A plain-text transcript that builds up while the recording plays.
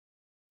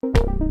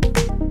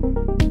ส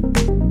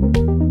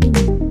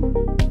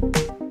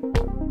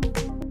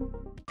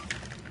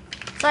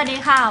วัสดี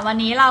ค่ะวัน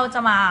นี้เราจะ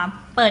มา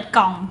เปิดก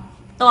ล่อง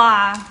ตัว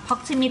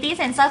proximity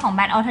sensor ของแบ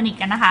รนด์ AUTONICS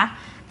กันนะคะ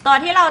ตัว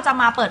ที่เราจะ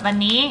มาเปิดวัน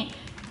นี้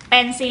เป็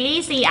นซีรี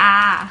ส์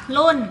CR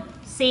รุ่น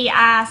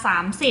CR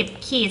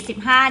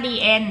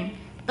 30-15DN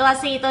ตัว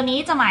C ตัวนี้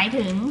จะหมาย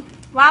ถึง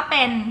ว่าเ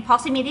ป็น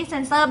proximity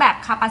sensor แบบ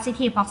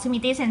capacitive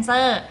proximity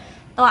sensor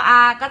ตัว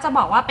R ก็จะบ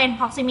อกว่าเป็น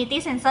proximity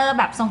sensor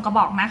แบบทรงกระ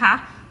บอกนะคะ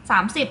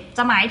30จ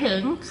ะหมายถึง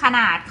ขน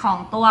าดของ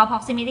ตัว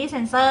proximity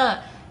sensor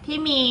ที่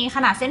มีข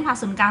นาดเส้นผ่า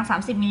ศูนย์กลาง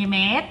30มิลลิเม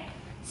ตร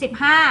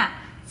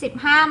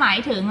15หมาย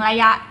ถึงระ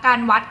ยะการ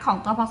วัดของ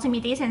ตัว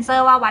proximity sensor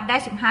ว่าวัดได้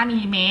15มิล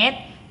ลิเมตร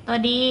ตัว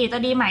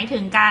D หมายถึ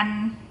งการ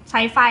ใ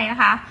ช้ไฟนะ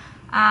คะ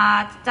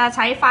จะใ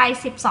ช้ไฟ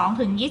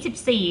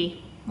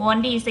12-24 โวล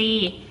ต์ DC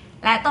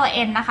และตัว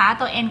N นะคะ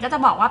ตัว N ก็จะ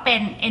บอกว่าเป็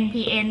น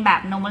NPN แบ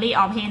บ normally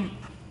open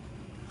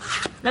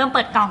เริ่มเ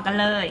ปิดกล่องกัน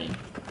เลย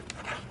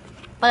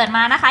เปิดม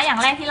านะคะอย่าง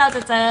แรกที่เราจ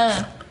ะเจอ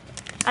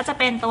ก็จะ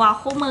เป็นตัว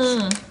คู่มือ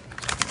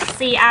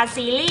CR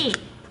series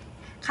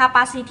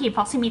capacitive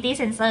proximity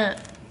sensor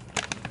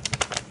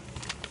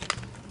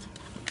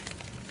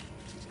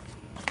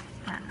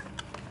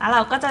แล้วเร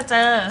าก็จะเจ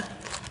อ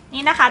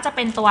นี่นะคะจะเ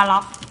ป็นตัวล็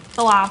อก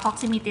ตัว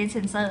proximity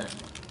sensor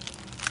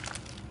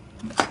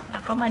แล้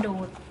วก็มาดู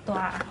ตัว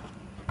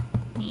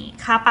นี่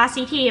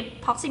capacitive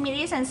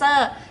proximity sensor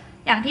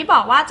อย่างที่บอ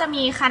กว่าจะ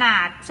มีขนา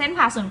ดเส้น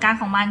ผ่าศูนย์กลาง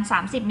ของมัน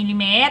30มิลลิ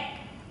เมตร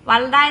วั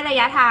ดได้ระ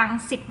ยะทาง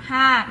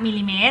15มิล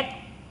ลิเมตร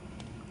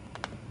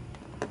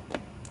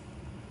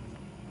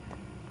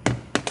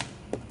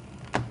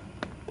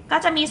ก็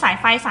จะมีสาย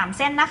ไฟ3เ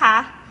ส้นนะคะ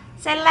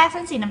เส้นแรกเ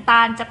ส้นสีน้ำต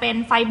าลจะเป็น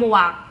ไฟบว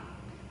ก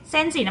เ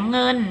ส้นสีน้ำเ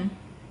งิน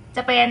จ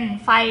ะเป็น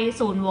ไฟ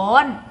0โว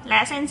ลต์และ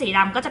เส้นสีด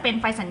ำก็จะเป็น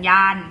ไฟสัญญ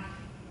าณ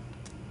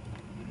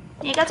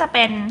นี่ก็จะเ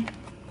ป็น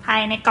ภาย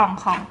ในกล่อง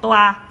ของตัว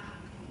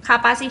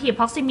capacitive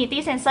proximity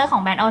sensor ขอ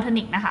งแบรนด์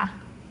AUTONICS นะคะ